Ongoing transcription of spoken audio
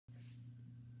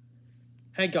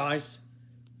Hey guys,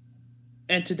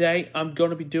 and today I'm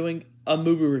going to be doing a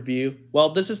movie review.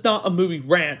 Well, this is not a movie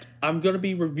rant. I'm going to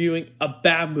be reviewing a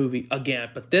bad movie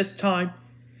again, but this time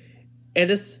it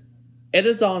is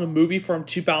on a movie from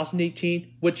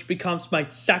 2018, which becomes my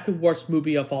second worst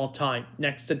movie of all time,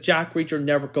 next to Jack Reacher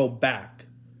Never Go Back.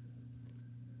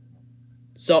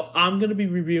 So I'm going to be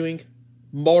reviewing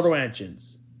Mortal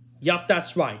Engines. Yup,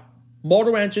 that's right.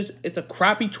 Mortal Engines is a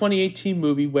crappy 2018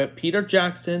 movie with Peter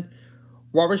Jackson,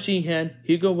 Robert Sheehan,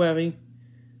 Hugo Weaving,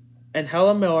 and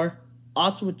Helen Miller,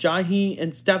 also with Jai He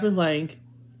and Stephen Lang,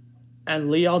 and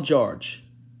Leo George.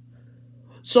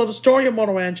 So the story of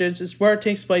Mortal Engines is where it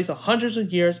takes place hundreds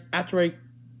of years after a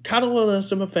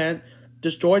cataclysm event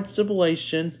destroyed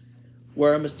civilization,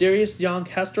 where a mysterious young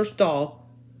Hester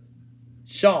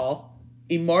Shaw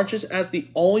emerges as the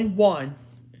only one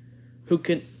who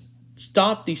can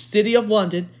stop the city of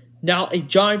London, now a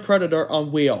giant predator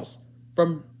on wheels,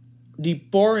 from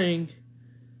devouring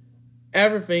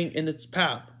everything in its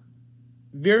path.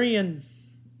 Very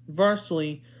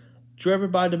inversely driven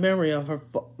by the memory of her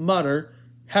mother,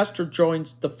 Hester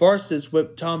joins the forces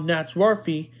with Tom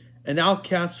Natsworthy, an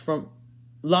outcast from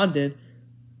London,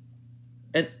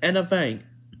 and Anna Vang.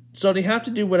 So they have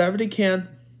to do whatever they can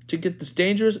to get this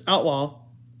dangerous outlaw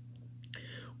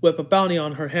with a bounty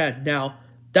on her head. Now,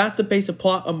 that's the basic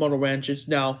plot of Mortal Engines.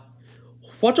 Now,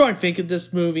 what do I think of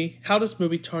this movie? How this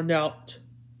movie turned out?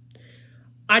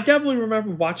 I definitely remember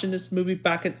watching this movie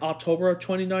back in October of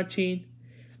 2019.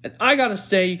 And I gotta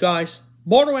say, you guys,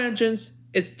 Mortal Engines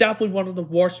is definitely one of the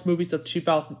worst movies of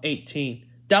 2018.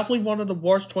 Definitely one of the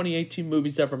worst 2018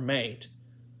 movies ever made.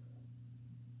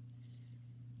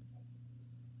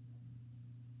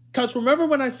 Because remember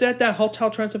when I said that Hotel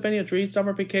Transylvania Dream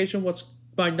Summer Vacation was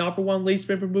my #1 least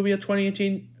favorite movie of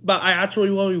 2018, but I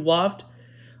actually really loved?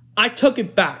 I took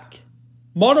it back.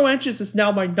 Mortal Engines is now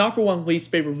my #1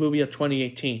 least favorite movie of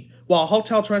 2018, while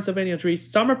Hotel Transylvania Dream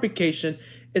Summer Vacation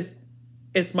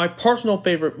is my personal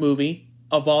favorite movie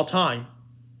of all time.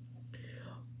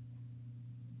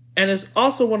 And it's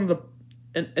also one of the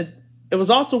it was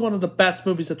also one of the best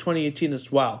movies of 2018 as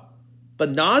well.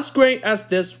 But not as great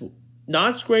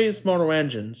as Mortal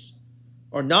Engines,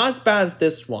 or not as bad as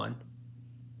this one.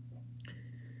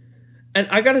 And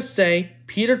I gotta say,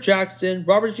 Peter Jackson,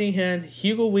 Robert Sheehan,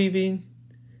 Hugo Weaving,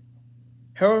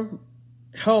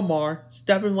 Helmar,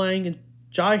 Stephen Lang, and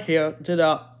Jai He did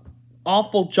an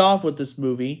awful job with this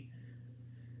movie.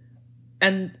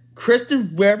 And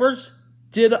Kristen Rivers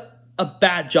did a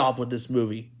bad job with this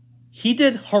movie. He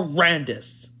did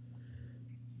horrendous.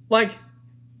 Like,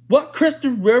 what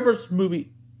Kristen Rivers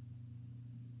movie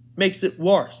makes it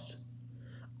worse?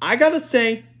 I gotta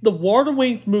say, the War of the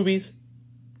Wings movies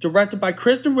directed by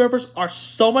Kristen Rivers are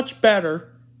so much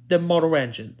better than Mortal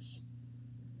Engines.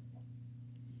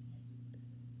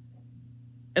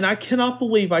 And I cannot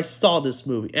believe I saw this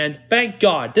movie. And thank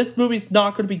God, this movie's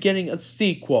not going to be getting a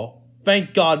sequel.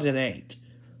 Thank God it ain't.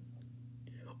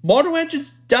 Mortal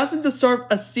Engines doesn't deserve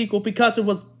a sequel because it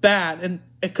was bad and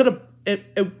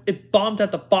it bombed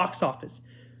at the box office.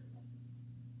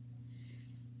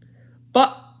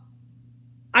 But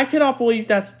I cannot believe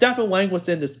that Stephen Lang was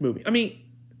in this movie. I mean,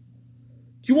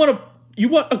 you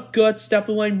want a good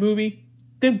Stephen Lang movie?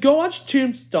 Then go watch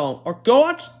Tombstone or go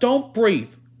watch Don't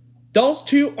Breathe. Those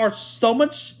two are so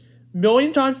much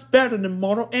million times better than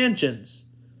Mortal Engines.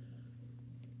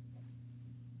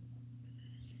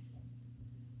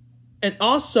 And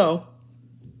also,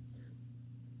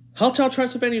 Hotel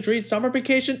Transylvania Dream Summer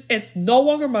Vacation, it's no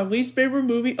longer my least favorite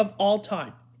movie of all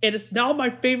time. It is now my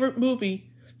favorite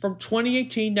movie from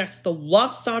 2018 next to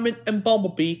Love, Simon, and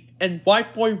Bumblebee and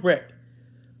White Boy Rick.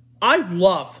 I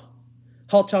love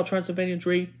Hotel Transylvania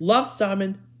Dream, Love,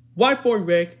 Simon, White Boy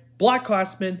Rick, Black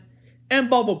Classman, and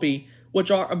Bumblebee,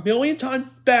 which are a million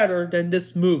times better than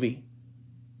this movie.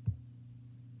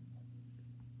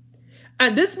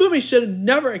 And this movie should have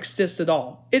never existed at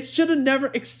all. It should have never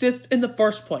existed in the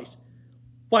first place.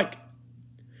 Like,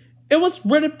 it was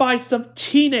written by some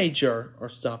teenager or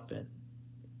something.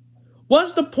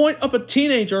 What's the point of a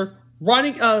teenager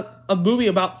writing a movie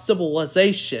about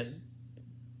civilization?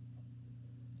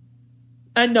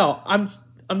 And no, I'm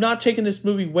not taking this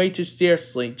movie way too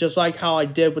seriously, just like how I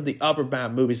did with the other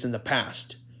bad movies in the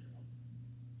past.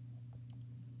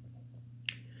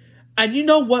 And you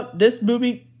know what this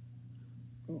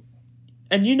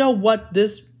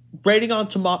rating on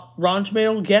Rotten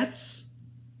Tomatoes gets?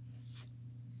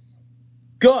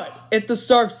 Good. It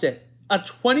deserves it. A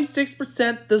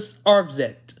 26% deserves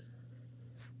it.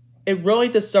 It really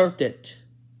deserved it.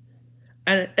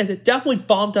 And it definitely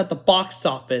bombed at the box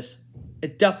office.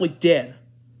 It definitely did.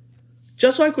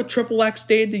 Just like with Triple X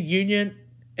Day of the Union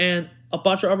and a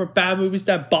bunch of other bad movies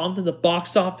that bombed in the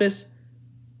box office,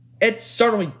 it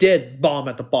certainly did bomb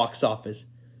at the box office.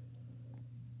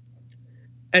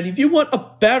 And if you want a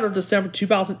better December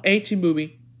 2018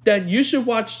 movie, then you should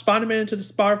watch Spider-Man Into the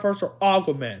Spider-Verse or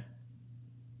Aquaman.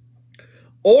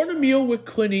 Or The Mule with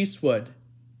Clint Eastwood.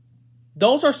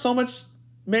 Those are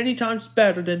many times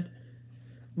better than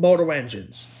Mortal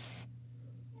Engines.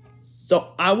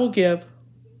 So I will give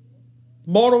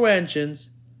Mortal Engines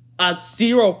a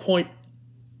 0 point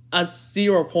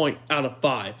out of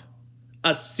 5.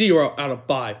 A 0 out of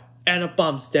 5. And a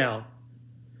thumbs down.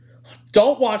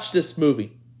 Don't watch this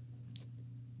movie.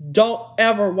 Don't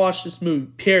ever watch this movie,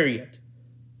 period.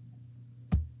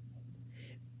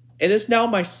 It is now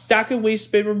my second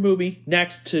least favorite movie,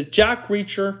 next to Jack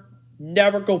Reacher,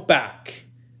 Never Go Back,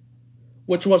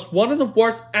 which was one of the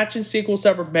worst action sequels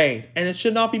ever made, and it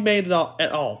should not be made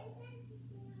at all.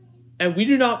 And we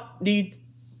do not need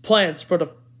plans for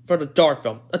the Dart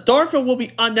film. A Dart film will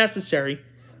be unnecessary,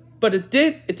 but if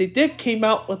they did came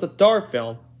out with a Dart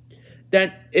film,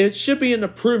 then it should be an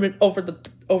improvement over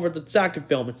the second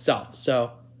film itself.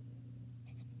 So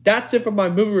that's it for my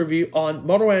movie review on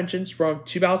Mortal Engines from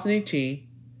 2018.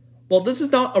 Well, this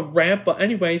is not a rant, but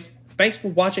anyways, thanks for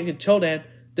watching until then.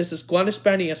 This is Glenn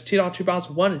Spenny as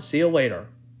T-2001, and see you later.